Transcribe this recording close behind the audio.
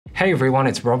Hey everyone,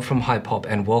 it's Rob from Hypop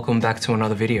and welcome back to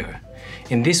another video.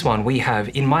 In this one we have,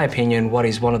 in my opinion, what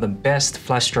is one of the best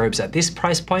flash strobes at this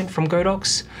price point from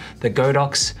Godox, the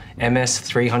Godox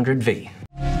MS300-V.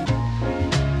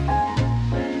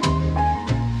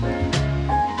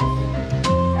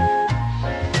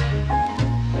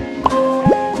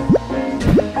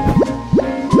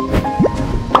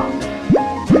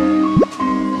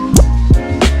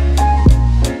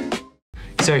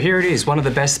 So here it is, one of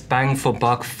the best bang for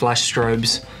buck flash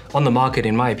strobes on the market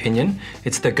in my opinion.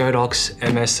 It's the Godox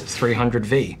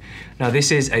MS300-V. Now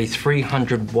this is a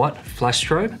 300 watt flash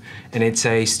strobe and it's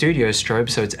a studio strobe,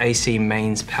 so it's AC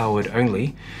mains powered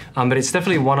only. But it's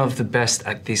definitely one of the best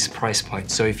at this price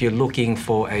point. So if you're looking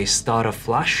for a starter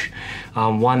flash,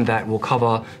 one that will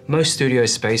cover most studio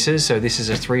spaces, so this is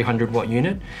a 300 watt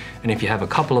unit. And if you have a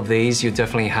couple of these, you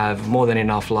definitely have more than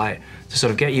enough light to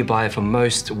sort of get you by for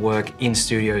most work in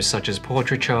studios such as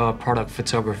portraiture, product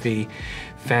photography,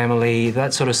 family,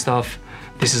 that sort of stuff.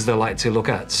 This is the light to look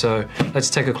at. So let's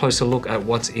take a closer look at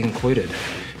what's included.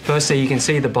 Firstly, you can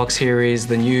see the box here is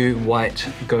the new white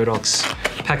Godox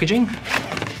packaging.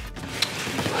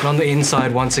 And on the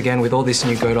inside, once again, with all this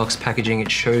new Godox packaging, it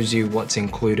shows you what's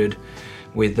included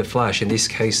with the flash. In this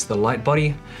case, the light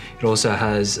body. It also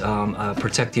has a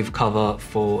protective cover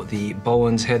for the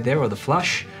Bowen's head there, or the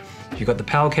flash. You've got the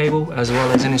power cable as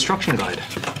well as an instruction guide.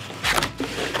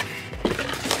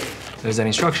 There's an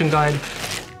instruction guide,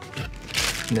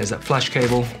 and there's that flash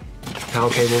cable, power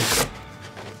cable,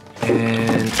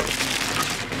 and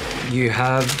you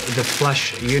have the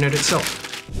flash unit itself.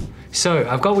 So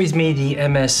I've got with me the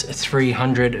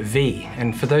MS300-V,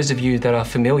 and for those of you that are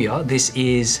familiar, this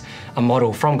is a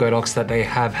model from Godox that they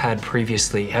have had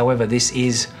previously. However, this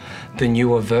is the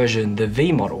newer version, the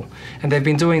V model. And they've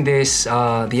been doing this, the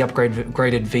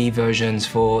upgraded V versions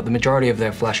for the majority of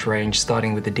their flash range,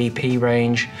 starting with the DP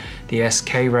range, the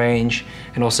SK range,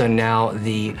 and also now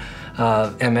the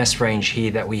MS range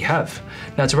here that we have.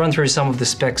 Now to run through some of the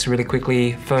specs really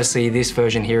quickly, firstly, this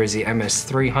version here is the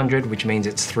MS300, which means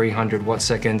it's 300 watt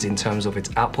seconds in terms of its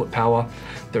output power.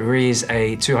 There is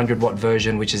a 200 watt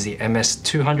version, which is the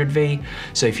MS200-V.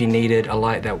 So if you needed a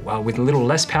light that with a little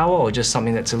less power or just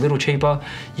something that's a little cheaper,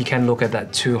 you can look at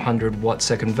that 200 watt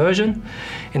second version.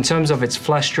 In terms of its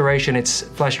flash duration is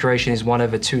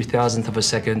 1/2000th of a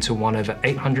second to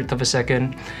 1/800th of a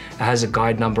second. It has a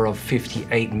guide number of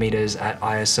 58 meters at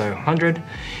ISO 100.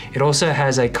 It also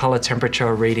has a color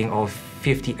temperature reading of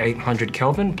 5800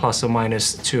 Kelvin plus or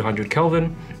minus 200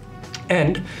 Kelvin.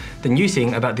 And the new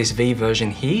thing about this V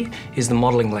version here is the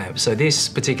modeling lamp. So this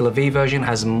particular V version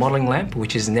has a modeling lamp,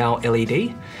 which is now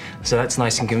LED. So that's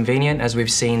nice and convenient, as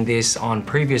we've seen this on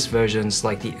previous versions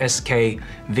like the SK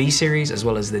V series as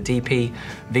well as the DP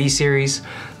V series.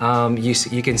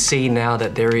 You can see now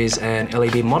that there is an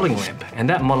LED modeling lamp, and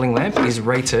that modeling lamp is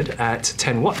rated at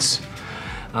 10 watts.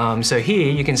 So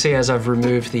here you can see, as I've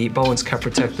removed the Bowen's cap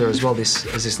protector as well,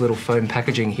 this little foam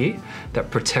packaging here that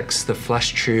protects the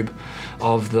flash tube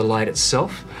of the light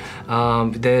itself.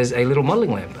 There's a little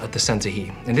modeling lamp at the center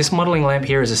here. And this modeling lamp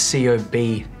here is a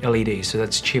COB LED, so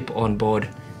that's chip on board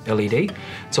LED.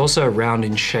 It's also round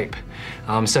in shape.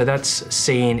 So that's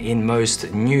seen in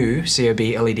most new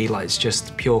COB LED lights,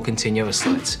 just pure continuous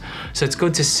lights. So it's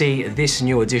good to see this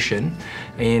new addition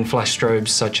in flash strobes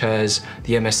such as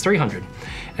the MS300.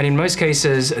 And in most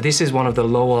cases, this is one of the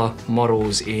lower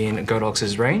models in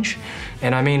Godox's range.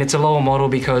 And I mean, it's a lower model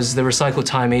because the recycle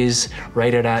time is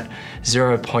rated at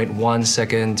 0.1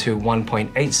 second to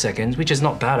 1.8 seconds, which is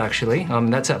not bad actually.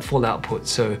 That's at full output.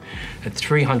 So at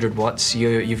 300 watts,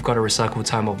 you've got a recycle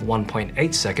time of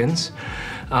 1.8 seconds.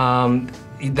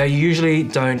 They usually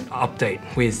don't update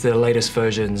with the latest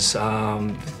versions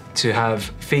to have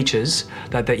features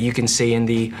that you can see in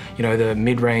the the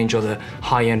mid-range or the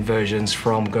high-end versions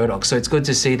from Godox. So it's good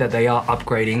to see that they are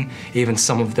upgrading even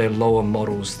some of their lower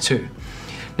models too.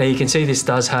 Now you can see this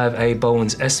does have a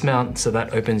Bowen's S mount, so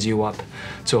that opens you up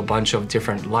to a bunch of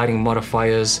different lighting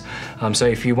modifiers. So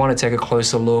if you want to take a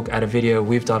closer look at a video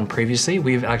we've done previously,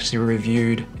 we've actually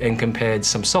reviewed and compared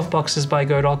some softboxes by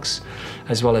Godox,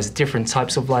 as well as different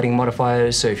types of lighting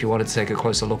modifiers. So if you wanted to take a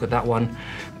closer look at that one,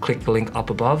 click the link up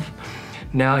above.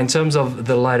 Now, in terms of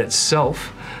the light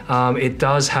itself, it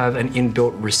does have an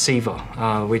inbuilt receiver,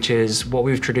 which is what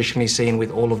we've traditionally seen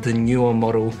with all of the newer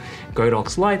model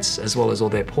Godox lights, as well as all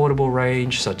their portable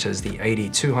range, such as the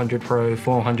 80-200 Pro,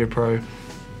 400 Pro.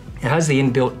 It has the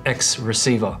inbuilt X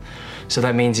receiver. So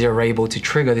that means you're able to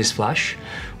trigger this flash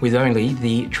with only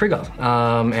the trigger.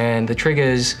 And the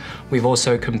triggers, we've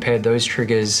also compared those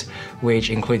triggers, which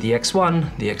include the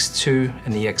X1, the X2,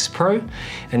 and the X Pro,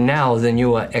 and now the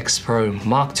newer X Pro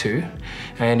Mark II.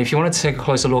 And if you wanted to take a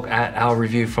closer look at our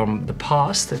review from the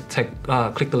past,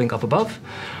 click the link up above.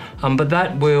 But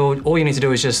that will, all you need to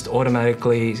do is just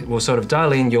automatically, will sort of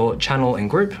dial in your channel and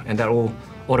group, and that will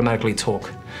automatically talk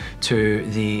to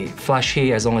the flash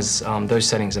here as long as those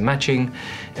settings are matching,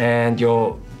 and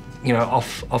you're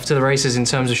off to the races in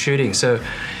terms of shooting. So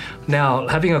now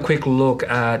having a quick look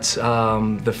at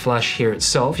the flash here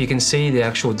itself, you can see the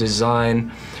actual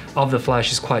design of the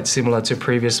flash is quite similar to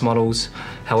previous models.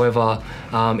 However,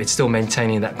 it's still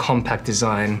maintaining that compact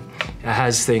design. It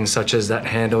has things such as that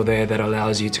handle there that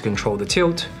allows you to control the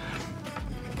tilt.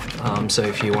 So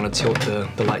if you want to tilt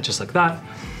the light just like that.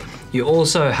 You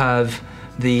also have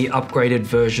the upgraded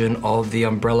version of the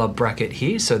umbrella bracket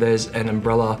here. So there's an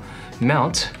umbrella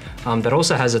mount that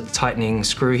also has a tightening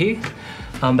screw here.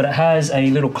 But it has a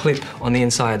little clip on the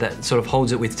inside that sort of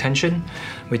holds it with tension,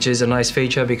 which is a nice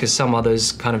feature because some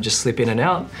others kind of just slip in and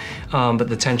out. But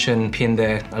the tension pin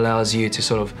there allows you to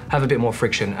sort of have a bit more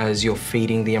friction as you're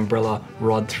feeding the umbrella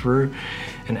rod through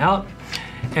and out.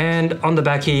 And on the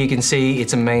back here, you can see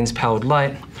it's a mains powered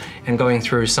light. And going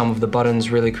through some of the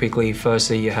buttons really quickly,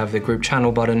 firstly, you have the group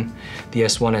channel button, the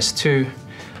S1, S2,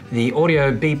 the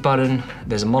audio beep button,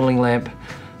 there's a modeling lamp,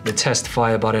 the test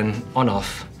fire button on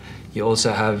off. You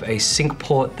also have a sync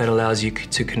port that allows you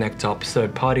to connect up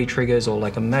third-party triggers or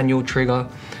like a manual trigger,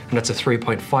 and that's a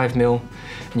 3.5mm.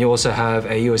 And you also have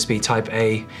a USB Type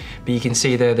A, but you can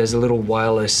see there's a little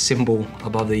wireless symbol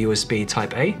above the USB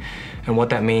Type A. And what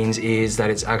that means is that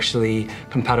it's actually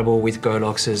compatible with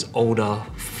Godox's older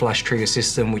flash trigger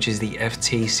system, which is the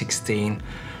FT16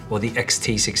 or the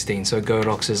XT16, so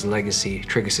Godox's legacy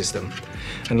trigger system.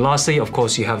 And lastly, of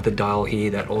course, you have the dial here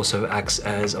that also acts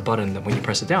as a button when you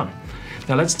press it down.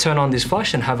 Now let's turn on this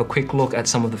flash and have a quick look at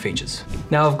some of the features.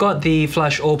 Now I've got the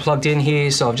flash all plugged in here,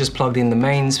 so I've just plugged in the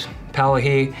mains power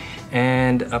here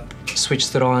and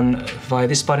switched it on via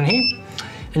this button here.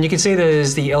 And you can see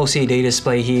there's the LCD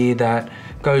display here that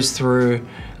goes through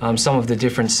some of the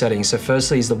different settings. So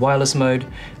firstly is the wireless mode.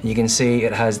 And you can see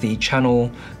it has the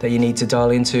channel that you need to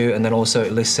dial into, and then also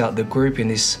it lists out the group in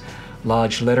this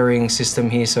large lettering system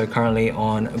here. So currently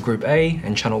on group A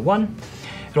and channel 1.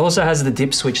 It also has the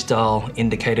dip switch dial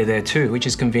indicator there too, which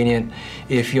is convenient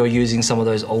if you're using some of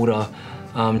those older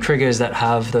triggers that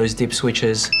have those dip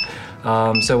switches.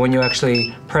 So when you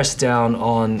actually press down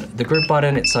on the group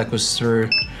button, it cycles through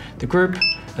the group,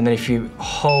 and then if you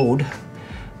hold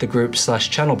the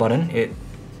group/channel button, it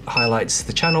highlights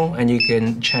the channel and you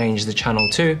can change the channel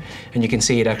too, and you can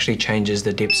see it actually changes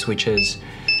the dip switches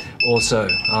also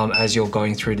as you're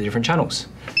going through the different channels.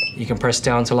 You can press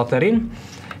down to lock that in.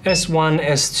 S1,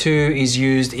 S2 is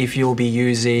used if you'll be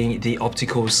using the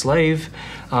optical slave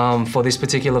for this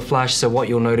particular flash. So what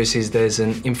you'll notice is there's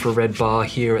an infrared bar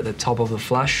here at the top of the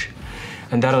flash,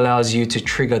 and that allows you to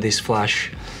trigger this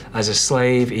flash as a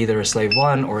slave, either a slave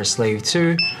 1 or a slave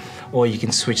 2, or you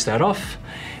can switch that off.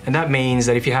 And that means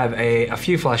that if you have a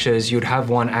few flashes, you'd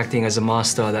have one acting as a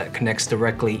master that connects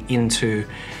directly into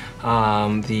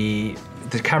the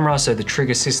camera, so the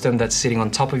trigger system that's sitting on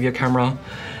top of your camera.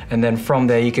 And then from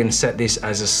there, you can set this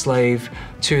as a slave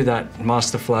to that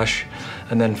master flash.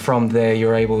 And then from there,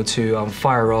 you're able to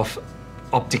fire off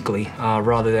optically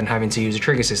rather than having to use a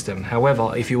trigger system.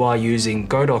 However, if you are using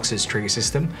Godox's trigger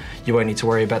system, you won't need to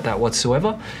worry about that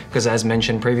whatsoever, because as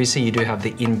mentioned previously, you do have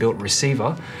the inbuilt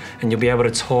receiver, and you'll be able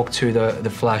to talk to the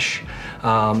flash,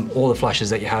 all the flashes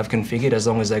that you have configured as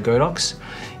long as they're Godox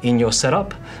in your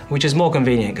setup, which is more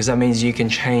convenient because that means you can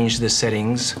change the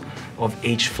settings of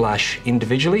each flash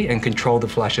individually and control the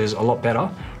flashes a lot better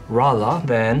rather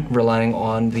than relying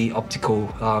on the optical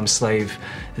slave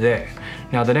there.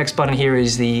 Now the next button here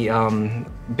is the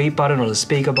beep button or the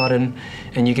speaker button,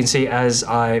 and you can see as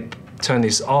I turn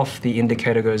this off, the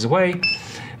indicator goes away,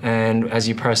 and as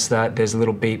you press that, there's a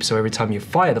little beep, so every time you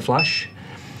fire the flash,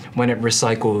 when it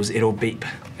recycles, it'll beep.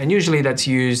 And usually that's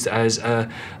used as a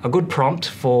good prompt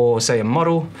for, say, a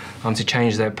model to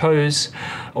change their pose,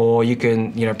 or you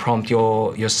can prompt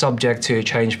your subject to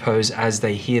change pose as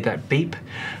they hear that beep,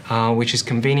 which is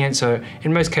convenient. So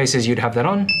in most cases, you'd have that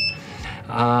on.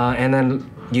 And then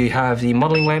you have the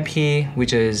modeling lamp here,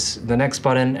 which is the next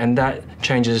button, and that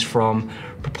changes from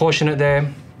proportionate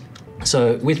there.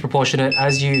 So with proportionate,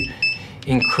 as you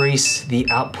increase the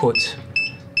output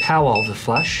power of the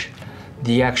flash,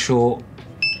 the actual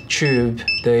tube,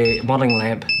 the modeling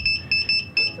lamp,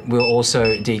 will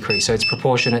also decrease. So it's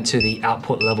proportionate to the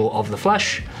output level of the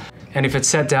flash. And if it's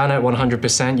set down at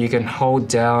 100%, you can hold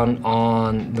down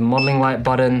on the modeling light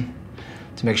button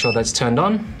to make sure that's turned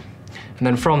on. And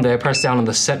then from there, press down on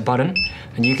the set button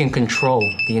and you can control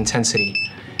the intensity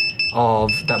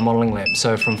of that modeling lamp.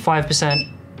 So from 5%,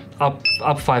 up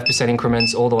 5%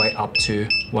 increments all the way up to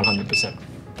 100%.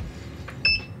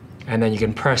 And then you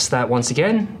can press that once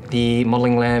again, the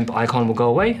modeling lamp icon will go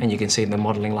away and you can see the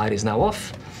modeling light is now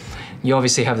off. You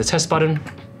obviously have the test button.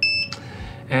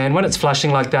 And when it's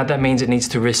flashing like that, that means it needs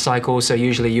to recycle. So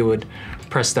usually you would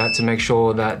press that to make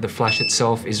sure that the flash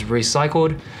itself is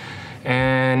recycled.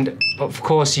 And of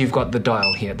course you've got the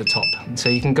dial here at the top. So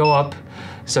you can go up,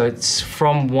 so it's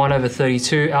from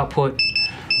 1/32 output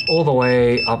all the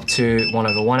way up to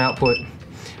 1/1 output.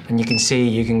 And you can see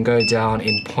you can go down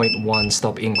in 0.1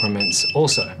 stop increments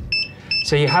also.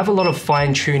 So you have a lot of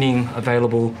fine tuning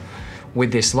available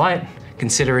with this light,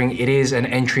 considering it is an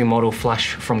entry model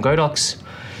flash from Godox.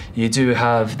 You do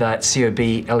have that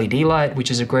COB LED light, which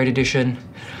is a great addition.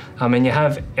 And you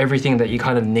have everything that you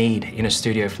kind of need in a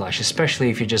studio flash,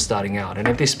 especially if you're just starting out. And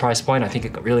at this price point, I think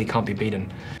it really can't be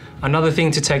beaten. Another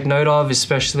thing to take note of,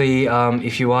 especially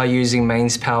if you are using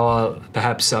mains power,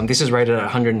 perhaps this is rated at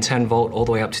 110 volt all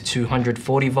the way up to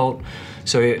 240 volt.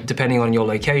 So depending on your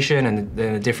location and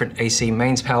the different AC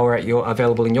mains power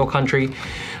available in your country,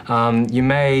 you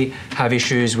may have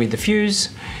issues with the fuse.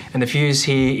 And the fuse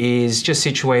here is just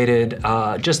situated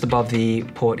just above the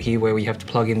port here where we have to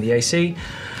plug in the AC.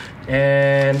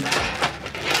 And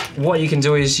what you can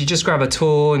do is you just grab a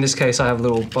tool. In this case, I have a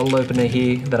little bottle opener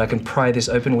here that I can pry this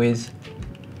open with.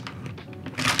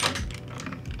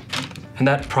 And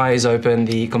that pries open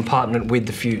the compartment with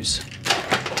the fuse.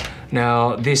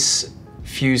 Now, this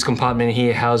fuse compartment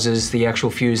here houses the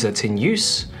actual fuse that's in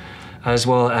use, as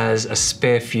well as a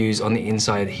spare fuse on the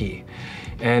inside here.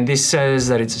 And this says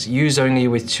that it's used only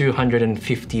with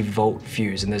 250 volt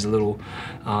fuse, and there's a little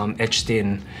etched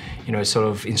in, sort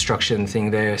of instruction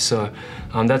thing there. So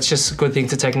that's just a good thing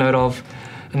to take note of.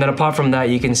 And then apart from that,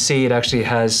 you can see it actually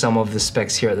has some of the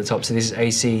specs here at the top. So this is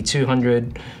AC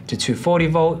 200 to 240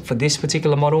 volt for this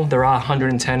particular model. There are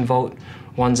 110 volt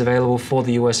ones available for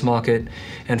the US market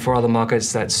and for other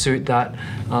markets that suit that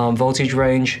voltage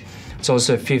range. It's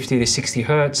also 50 to 60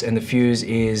 hertz, and the fuse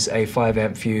is a 5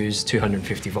 amp fuse,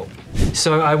 250 volt.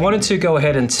 So I wanted to go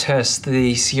ahead and test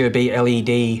the COB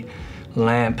LED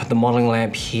lamp, the modeling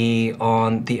lamp here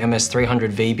on the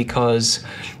MS300-V, because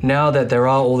now that there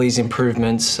are all these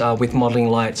improvements with modeling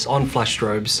lights on flash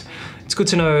strobes, it's good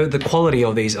to know the quality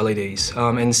of these LEDs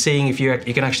and seeing if you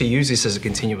can actually use this as a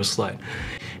continuous light.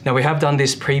 Now, we have done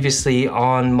this previously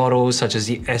on models such as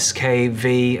the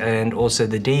SK-V and also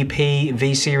the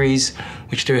DP-V series,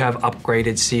 which do have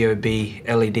upgraded COB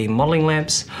LED modeling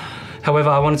lamps. However,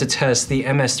 I wanted to test the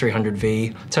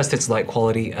MS300-V, test its light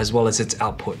quality as well as its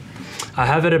output. I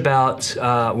have it about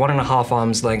 1.5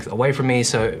 arms length away from me,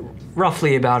 so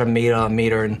roughly about a meter and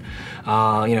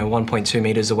 1.2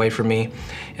 meters away from me.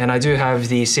 And I do have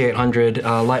the C800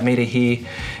 light meter here,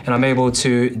 and I'm able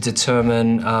to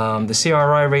determine the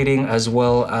CRI reading as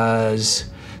well as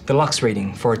the lux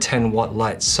reading for a 10 watt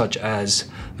light, such as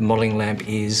the modeling lamp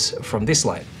is from this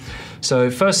light. So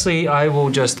firstly, I will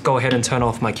just go ahead and turn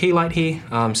off my key light here,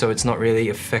 so it's not really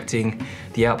affecting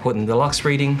the output and the lux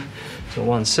reading. So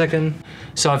 1 second.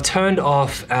 So I've turned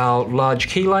off our large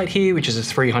key light here, which is a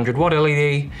 300 watt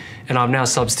LED, and I've now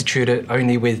substituted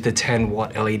only with the 10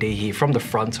 watt LED here from the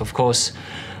front, of course,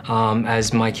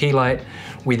 as my key light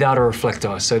without a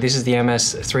reflector. So this is the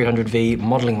MS300-V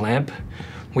modeling lamp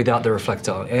without the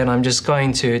reflector. And I'm just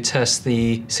going to test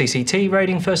the CCT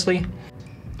rating firstly.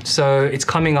 So it's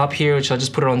coming up here, which I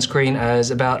just put it on screen, as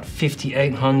about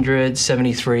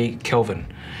 5873 Kelvin.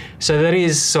 So that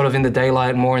is sort of in the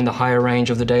daylight, more in the higher range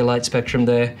of the daylight spectrum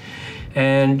there.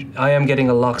 And I am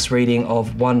getting a lux reading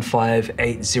of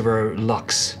 1580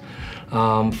 lux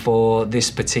for this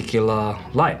particular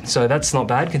light. So that's not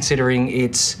bad considering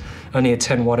it's only a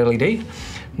 10 watt LED.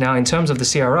 Now in terms of the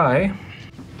CRI,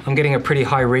 I'm getting a pretty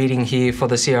high reading here for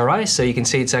the CRI. So you can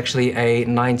see it's actually a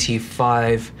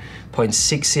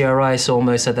 95.6 CRI, so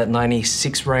almost at that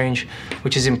 96 range,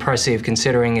 which is impressive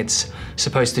considering it's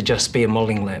supposed to just be a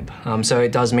modeling lamp. So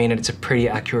it does mean that it's a pretty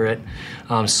accurate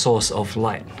source of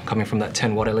light coming from that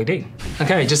 10 watt LED.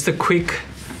 Okay, just a quick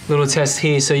little test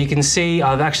here. So you can see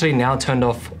I've actually now turned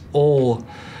off all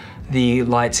the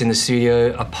lights in the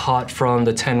studio apart from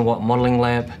the 10 watt modeling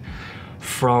lamp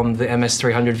from the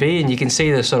MS300-V, and you can see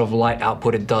the sort of light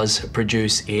output it does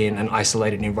produce in an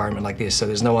isolated environment like this. So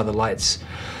there's no other lights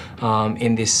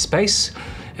in this space.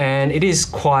 And it is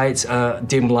quite a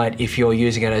dim light if you're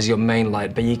using it as your main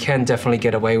light, but you can definitely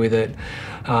get away with it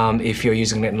if you're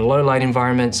using it in a low light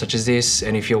environment such as this,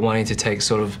 and if you're wanting to take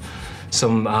sort of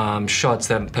some shots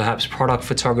that perhaps product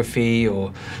photography,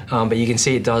 or but you can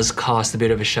see it does cast a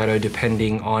bit of a shadow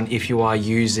depending on if you are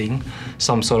using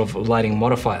some sort of lighting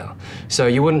modifier. So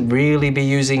you wouldn't really be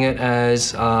using it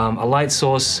as a light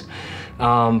source.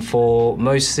 For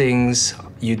most things,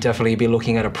 you'd definitely be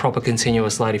looking at a proper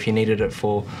continuous light if you needed it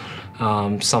for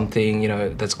something, you know,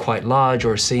 that's quite large,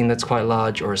 or a scene that's quite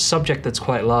large, or a subject that's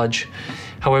quite large.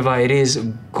 However, it is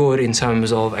good in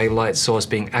terms of a light source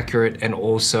being accurate and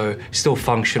also still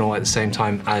functional at the same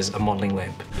time as a modeling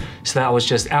lamp. So that was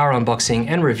just our unboxing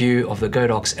and review of the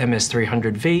Godox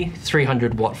MS300-V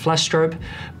 300-watt flash strobe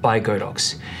by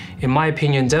Godox. In my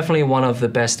opinion, definitely one of the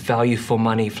best value for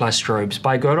money flash strobes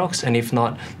by Godox, and if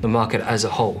not, the market as a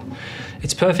whole.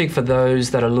 It's perfect for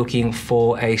those that are looking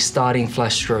for a starting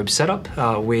flash strobe setup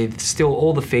with still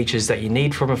all the features that you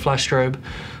need from a flash strobe.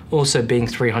 Also being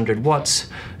 300 watts,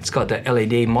 it's got the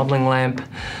LED modeling lamp.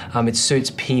 It suits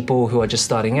people who are just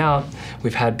starting out.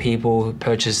 We've had people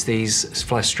purchase these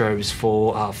flash strobes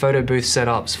for photo booth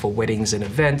setups, for weddings and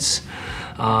events.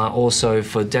 Also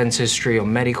for dentistry or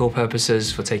medical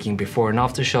purposes, for taking before and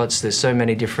after shots. There's so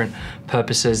many different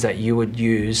purposes that you would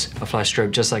use a flash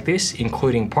strobe just like this,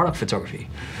 including product photography.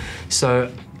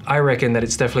 So I reckon that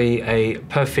it's definitely a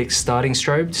perfect starting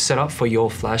strobe to set up for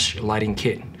your flash lighting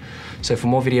kit. So for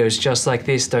more videos just like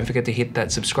this, don't forget to hit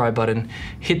that subscribe button,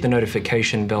 hit the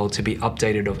notification bell to be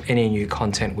updated of any new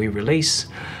content we release.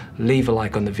 Leave a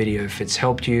like on the video if it's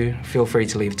helped you. Feel free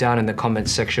to leave down in the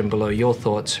comments section below your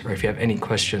thoughts, or if you have any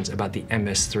questions about the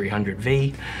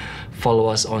MS300-V. Follow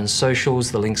us on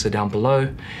socials, the links are down below,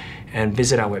 and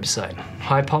visit our website,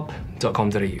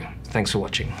 hypop.com.au. Thanks for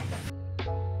watching.